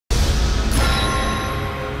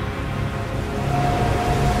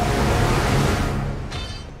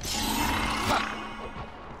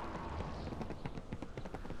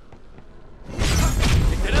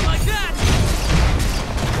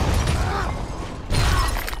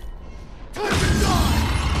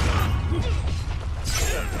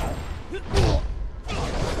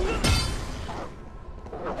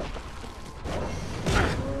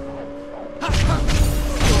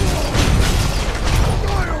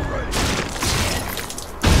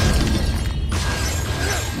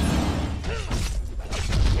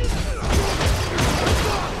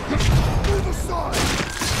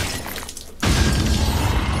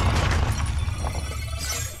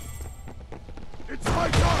It's my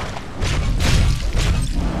time!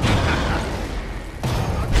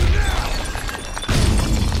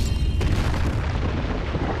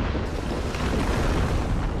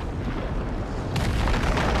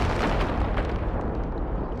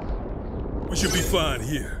 We should be fine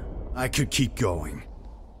here. I could keep going.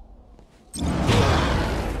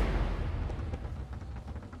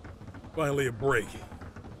 Finally a break.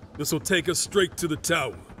 This will take us straight to the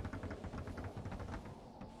tower.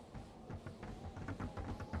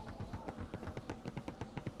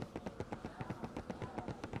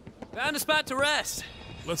 Found a spot to rest.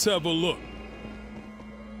 Let's have a look.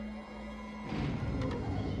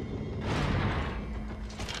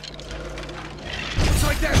 It's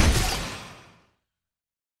like that!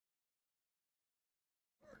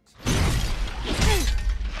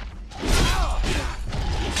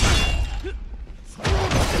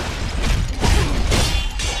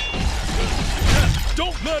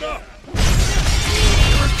 Don't let up!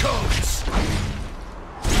 Here it comes!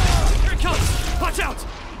 Here it comes! Watch out!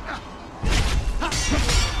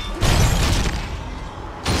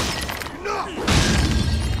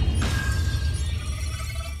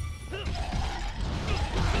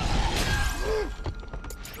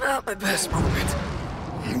 Not my best moment.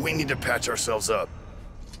 We need to patch ourselves up.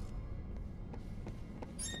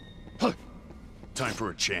 Huh. Time for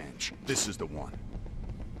a change. This is the one.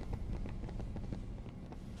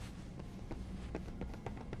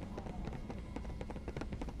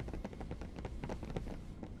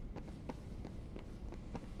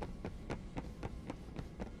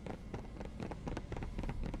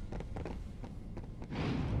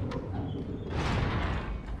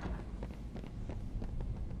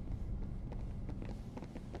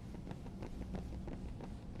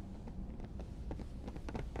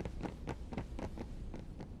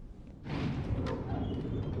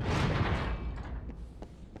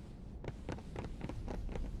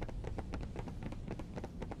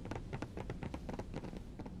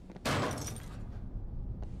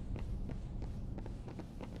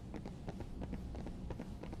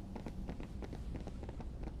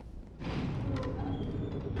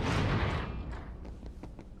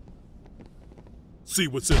 See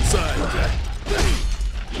what's inside, Jack.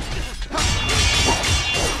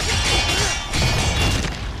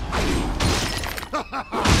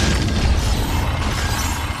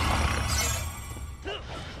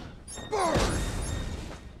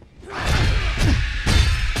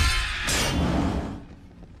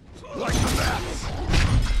 Like that!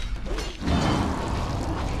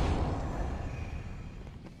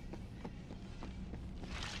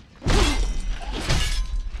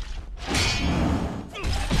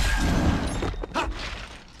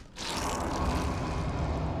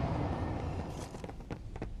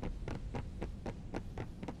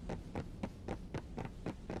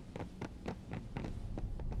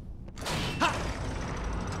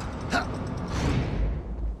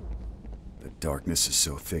 Darkness is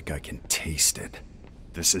so thick I can taste it.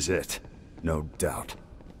 This is it. No doubt.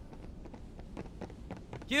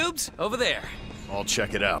 Cubes, over there. I'll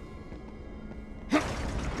check it out.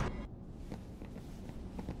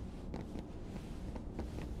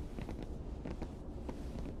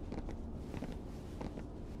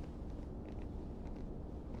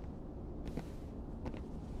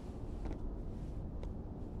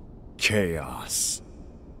 Chaos.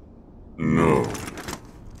 No.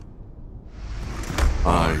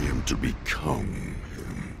 I am to become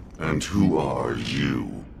him. And who are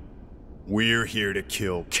you? We're here to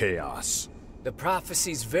kill Chaos. The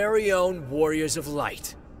prophecy's very own warriors of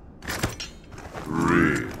light.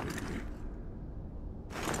 Really?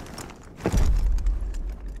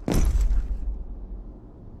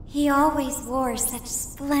 He always wore such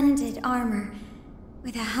splendid armor,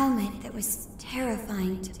 with a helmet that was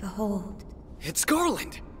terrifying to behold. It's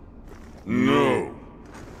Garland! No.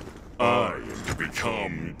 I am to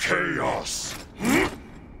become Chaos. Be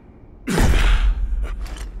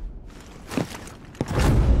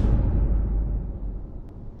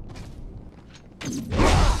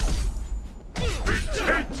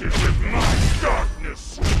tainted with my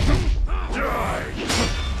darkness. Die.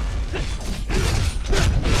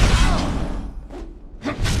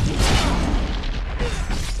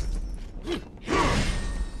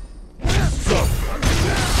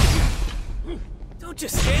 Don't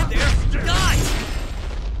just stand there! Die!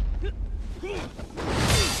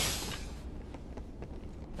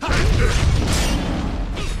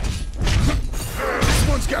 This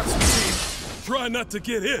one's got some teeth. Try not to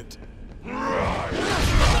get hit. Go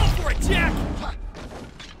for it, Jack!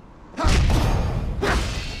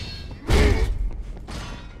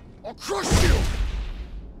 I'll crush you!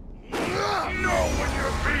 Know when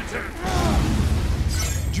you're beaten.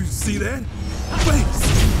 see that?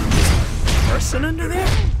 Face! Person under there?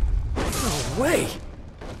 No way!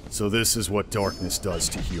 So this is what darkness does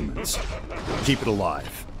to humans. Keep it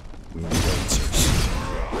alive. We need answers.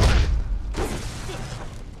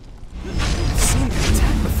 I've seen that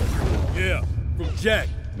attack before. Yeah, from Jack.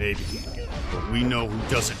 Maybe. But we know who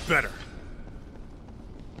does it better.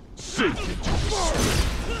 Sink it to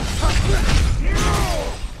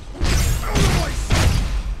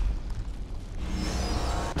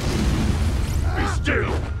be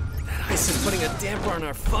still! That ice is putting a damper on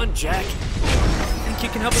our fun, Jack. Think you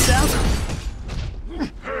can help us out?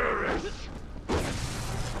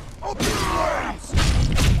 Open your eyes!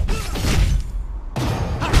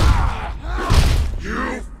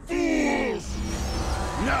 You fools!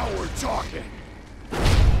 Now we're talking!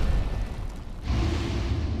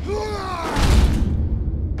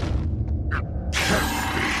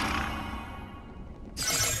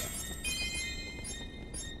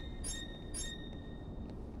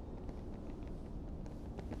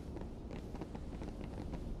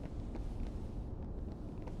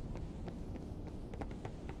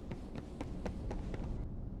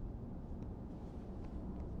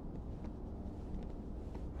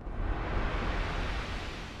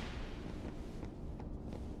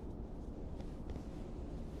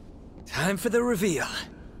 Time for the reveal.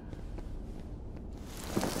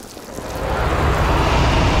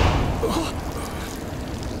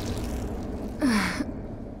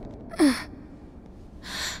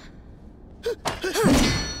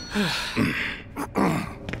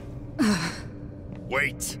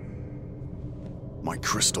 Wait! My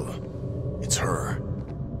crystal. It's her.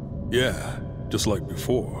 Yeah, just like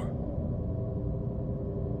before.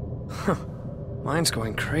 Mine's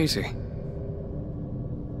going crazy.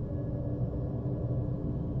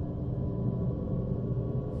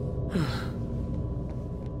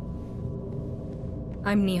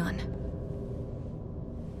 I'm Neon.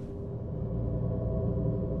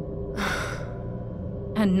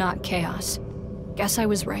 And not Chaos. Guess I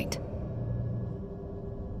was right.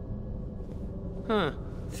 Huh.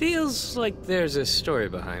 Feels like there's a story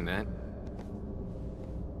behind that.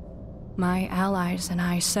 My allies and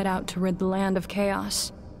I set out to rid the land of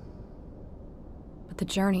chaos. But the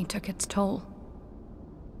journey took its toll.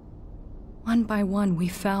 One by one we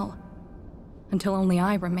fell, until only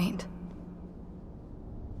I remained.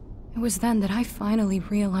 It was then that I finally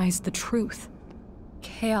realized the truth.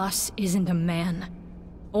 Chaos isn't a man,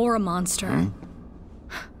 or a monster.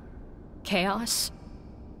 Chaos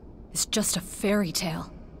is just a fairy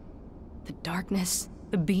tale. The darkness,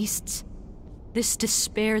 the beasts, this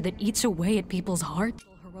despair that eats away at people's hearts.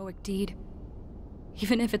 A heroic deed,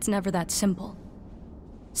 even if it's never that simple.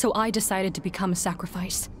 So I decided to become a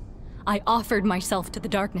sacrifice. I offered myself to the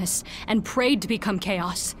darkness and prayed to become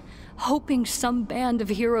chaos, hoping some band of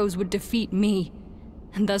heroes would defeat me,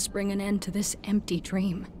 and thus bring an end to this empty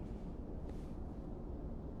dream.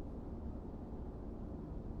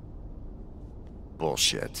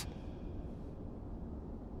 Bullshit.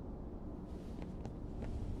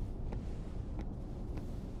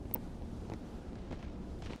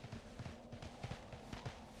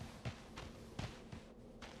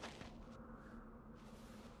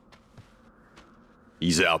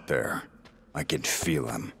 He's out there. I can feel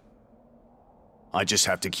him. I just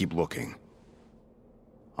have to keep looking.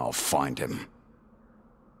 I'll find him.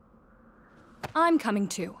 I'm coming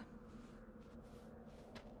too.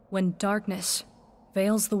 When darkness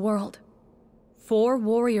veils the world, 4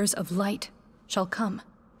 warriors of light shall come.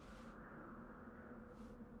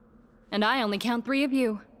 And I only count 3 of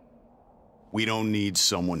you. We don't need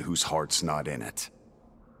someone whose heart's not in it.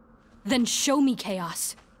 Then show me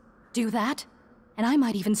chaos. Do that, and I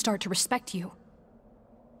might even start to respect you.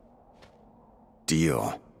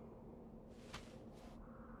 Deal.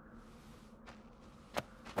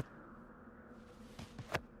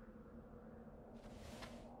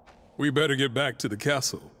 We better get back to the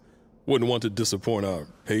castle. Wouldn't want to disappoint our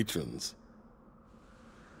patrons.